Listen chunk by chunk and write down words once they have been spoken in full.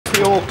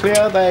the all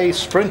clear. They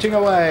sprinting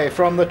away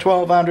from the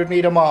 1200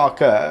 meter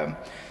marker.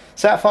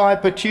 Sapphire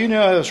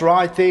Petunia is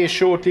right there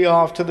shortly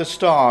after the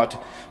start.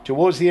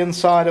 Towards the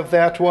inside of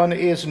that one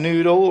is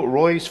Noodle,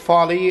 Roy's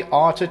Folly,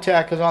 Art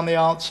Attack is on the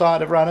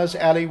outside of runners,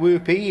 Ali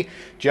Whoopie,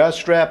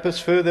 Just Rap is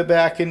further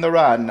back in the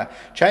run.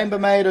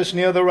 Chambermaid is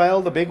near the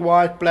rail, the big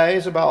white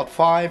blaze about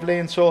 5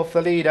 lengths off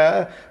the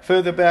leader.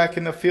 Further back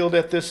in the field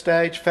at this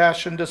stage,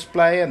 Fashion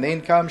Display, and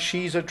then comes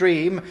She's a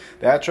Dream.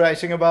 That's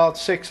racing about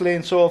 6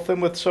 lengths off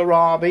them with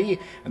Sarabi.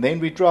 And then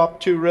we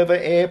drop to River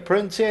Air,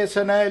 Princess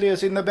and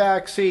Alias in the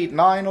back seat,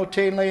 9 or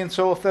 10 lengths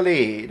off the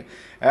lead.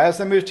 As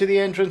they move to the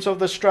entrance of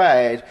the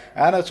straight,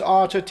 and it's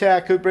Art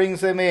Attack who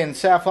brings them in.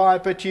 Sapphire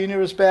Petunia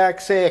is back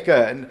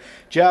second.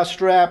 Just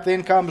Rap,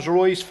 then comes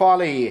Roy's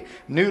Folly.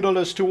 Noodle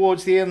is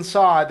towards the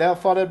inside. They're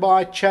followed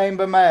by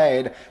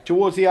Chambermaid.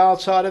 Towards the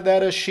outside of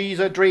that is She's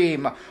a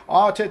Dream.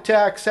 Art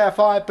Attack,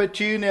 Sapphire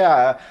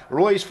Petunia.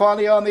 Roy's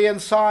Folly on the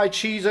inside.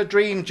 She's a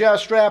Dream.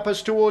 Just Rap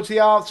is towards the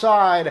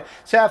outside.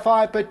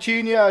 Sapphire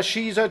Petunia,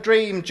 She's a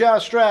Dream.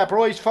 Just Rap,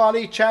 Roy's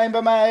Folly,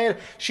 Chambermaid.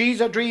 She's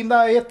a Dream,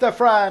 they hit the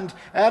front.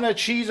 And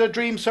it's She's a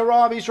Dream.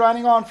 Sarabi's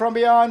running on from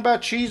behind,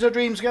 but She's a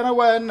Dream's going to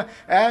win.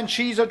 And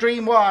She's a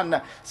Dream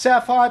won.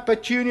 Sapphire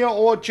Petunia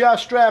or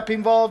Just Rap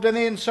involved, and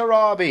then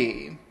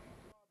Sarabi.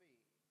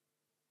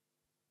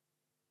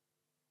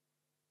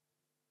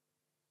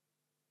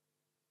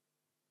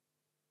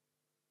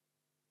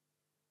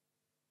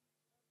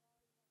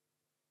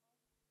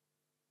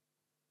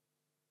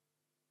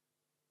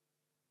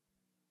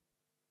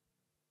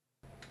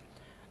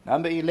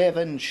 Number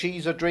 11,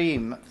 She's a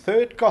Dream.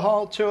 Third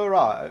Cahal to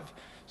arrive.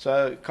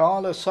 So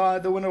Carl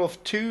aside the winner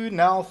of 2,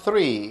 now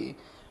 3.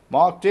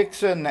 Mark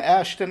Dixon,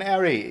 Ashton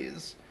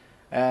Aries.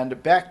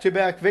 And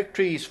back-to-back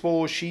victories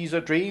for She's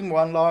a Dream.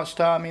 Won last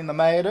time in the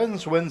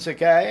maidens, wins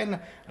again,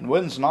 and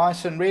wins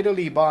nice and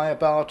readily by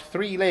about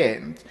 3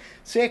 lengths.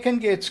 Second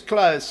gets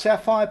close.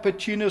 Sapphire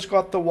Petunia's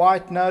got the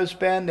white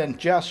noseband and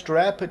Just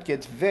Rap. It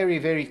gets very,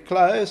 very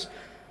close.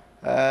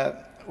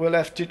 We'll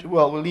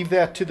leave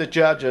that to the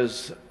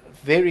judges.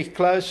 Very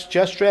close.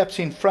 Just Rap's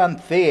in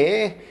front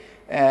there,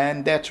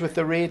 and that's with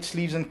the red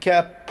sleeves and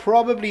cap.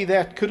 Probably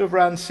that could have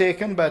run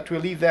second, but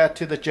we'll leave that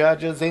to the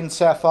judges. Then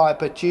Sapphire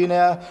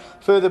Petunia.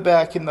 Further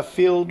back in the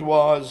field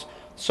was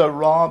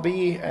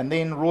Sarabi, and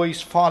then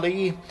Roy's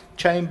Folly,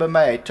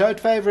 Chambermaid. Tote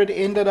favourite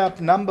ended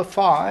up number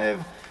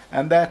 5,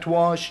 and that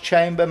was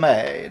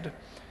Chambermaid.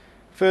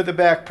 Further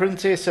back,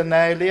 Princess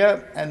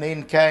Analia, and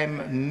then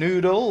came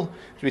Noodle.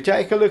 So we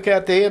take a look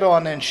at the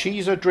head-on, and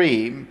She's a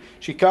Dream.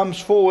 She comes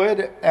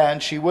forward,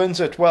 and she wins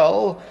it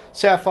well.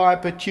 Sapphire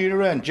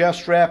Petunia and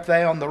Just Rap,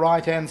 they on the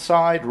right-hand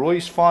side.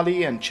 Roy's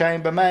Folly and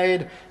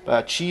Chambermaid.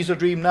 But She's a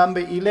Dream,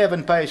 number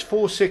 11, pays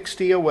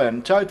 460 a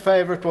win. Tote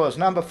favourite was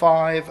number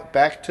 5.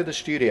 Back to the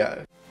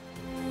studio.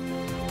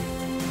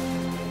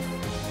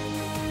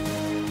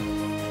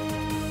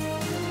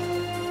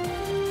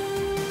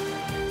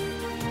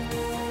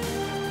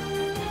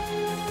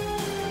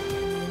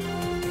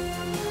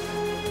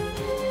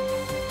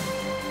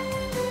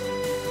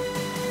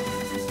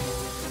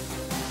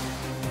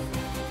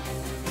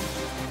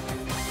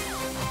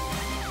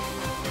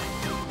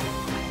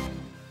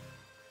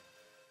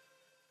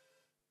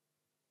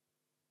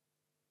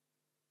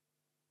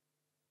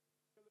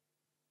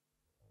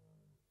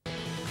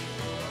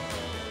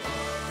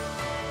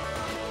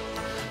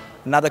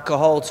 Another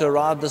Cahal to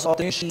arrive this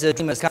afternoon. She's a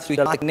Dream has come through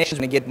the connections.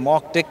 We're going to get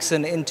Mark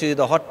Dixon into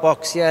the hot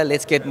box here.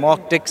 Let's get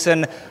Mark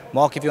Dixon.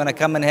 Mark, if you want to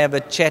come and have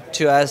a chat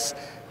to us.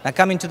 Now,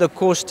 coming to the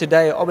course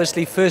today,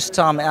 obviously first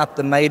time out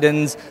the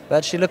maidens,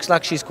 but she looks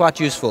like she's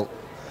quite useful.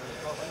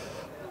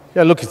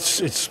 Yeah, look, I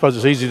suppose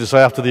it's easy to say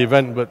after the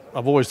event, but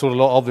I've always thought a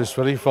lot of this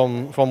really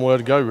from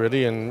word go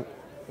really, and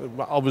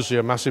obviously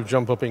a massive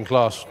jump up in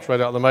class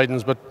straight out of the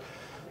maidens. But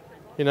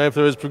you know, if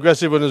they're as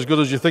progressive and as good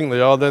as you think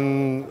they are,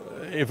 then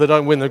if they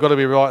don't win, they've got to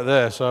be right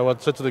there. So I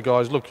said to the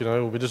guys, look, you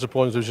know, we'll be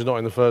disappointed if she's not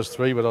in the first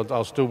 3, but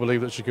I'll still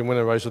believe that she can win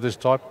a race of this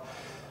type.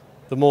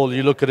 The more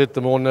you look at it,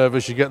 the more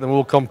nervous you get, the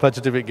more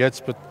competitive it gets.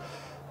 But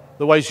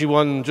the way she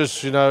won just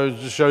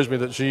shows me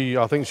that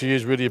I think she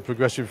is really a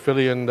progressive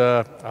filly, and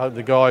I hope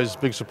the guys,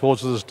 big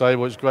supporters of the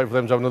stable, it's great for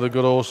them to have another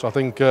good horse. I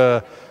think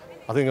they're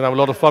going to have a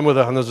lot of fun with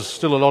her, and there's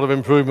still a lot of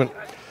improvement.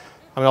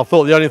 I mean, I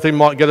thought the only thing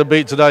might get a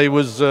beat today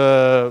was,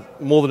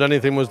 more than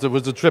anything, was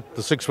the trip,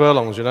 the 6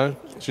 furlongs, you know.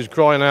 She's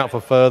crying out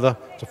for further.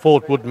 It's a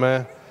Fort Wood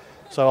mare.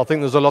 So I think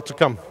there's a lot to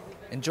come.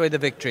 Enjoy the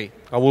victory.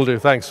 I will do,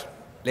 thanks.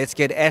 Let's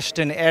get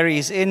Ashton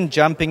Aries in,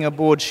 jumping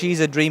aboard. She's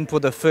a Dream for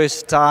the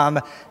first time.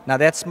 Now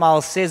that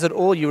smile says it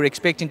all. You were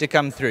expecting to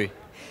come through.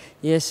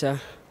 Yes,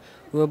 sir.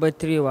 We were about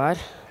 3 wide.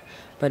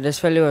 But this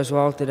fellow was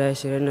well today.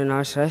 She ran a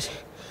nice race.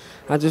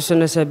 I just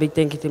want to say a big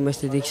thank you to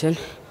Mr. Dixon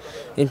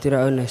and to the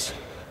owners.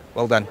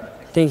 Well done.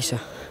 Thanks, sir.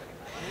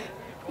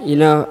 You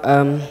know,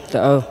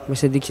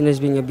 Mr. Dixon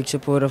has been a big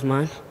supporter of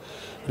mine.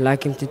 I'd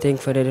like him to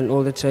thank for that and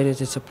all the traders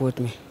that support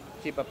me.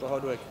 Keep up the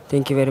hard work.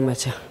 Thank you very much,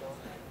 sir.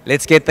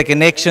 Let's get the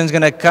connections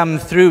going to come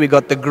through. We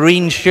got the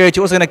green shirt.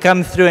 You're also going to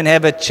come through and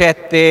have a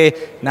chat there.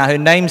 Now her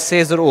name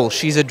says it all.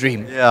 She's a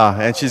Dream.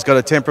 Yeah, and she's got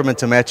a temperament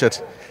to match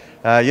it.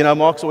 You know,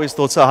 Mark's always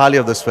thought so highly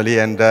of this filly,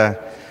 and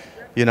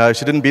you know,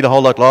 she didn't beat a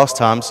whole lot last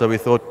time, so we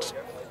thought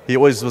he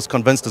always was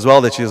convinced as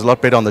well that she was a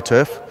lot better on the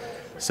turf.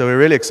 So we're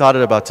really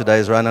excited about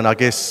today's run, and I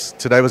guess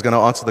today was going to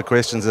answer the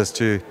questions as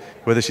to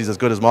whether she's as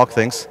good as Mark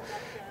thinks.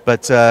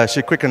 But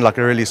she quickened like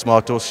a really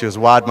smart horse. She was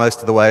wide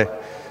most of the way.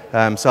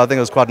 So I think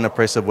it was quite an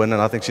impressive win,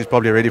 and I think she's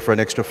probably ready for an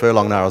extra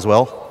furlong now as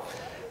well.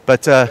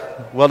 But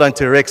well done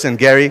to Rex and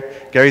Gary.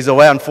 Gary's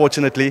away,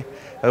 unfortunately.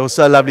 It was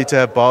so lovely to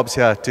have Barb's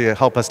here to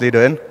help us lead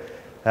her in.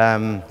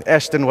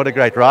 Ashton, what a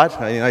great ride.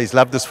 You know, he's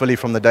loved this filly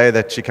from the day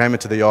that she came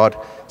into the yard.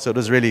 So it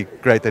was really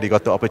great that he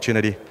got the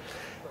opportunity.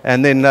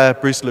 And then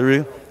Bruce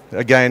LaRue.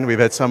 Again, we've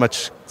had so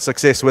much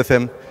success with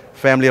him.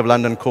 Family of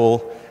London call.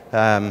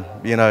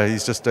 You know,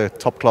 he's just a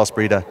top-class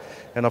breeder.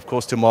 And of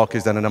course to Mark,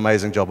 who's done an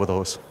amazing job with the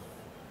horse.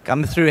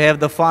 Come through,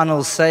 have the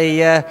final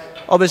say.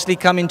 Obviously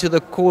come into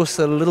the course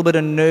a little bit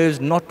of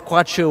nerves, not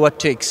quite sure what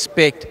to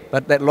expect.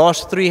 But that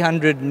last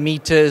 300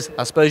 meters,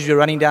 I suppose you're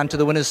running down to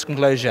the winner's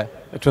enclosure.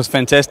 It was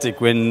fantastic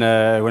when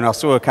I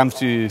saw her come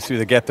through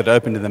the gap that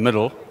opened in the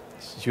middle.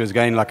 She was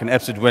going like an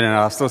absolute winner, and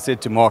I still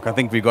said to Mark, I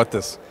think we got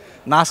this.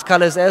 Nice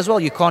colours as well,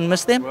 you can't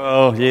miss them.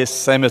 Well, yes,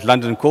 same as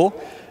London Call.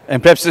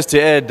 And perhaps just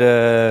to add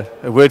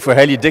a word for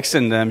Hayley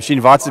Dixon, she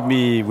invited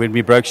me when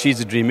we broke She's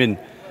a Dream in.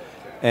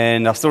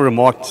 And I still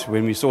remarked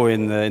when we saw her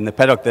in the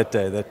paddock that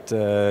day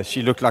that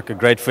she looked like a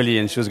great filly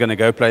and she was going to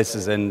go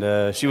places,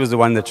 and she was the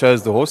one that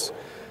chose the horse.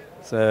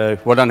 So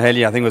well done,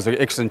 Hayley. I think it was an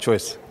excellent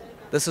choice.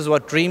 This is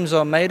what dreams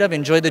are made of.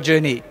 Enjoy the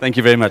journey. Thank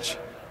you very much.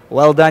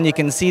 Well done. You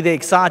can see the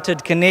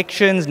excited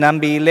connections.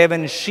 Number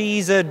 11,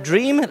 She's a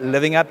Dream,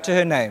 living up to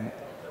her name.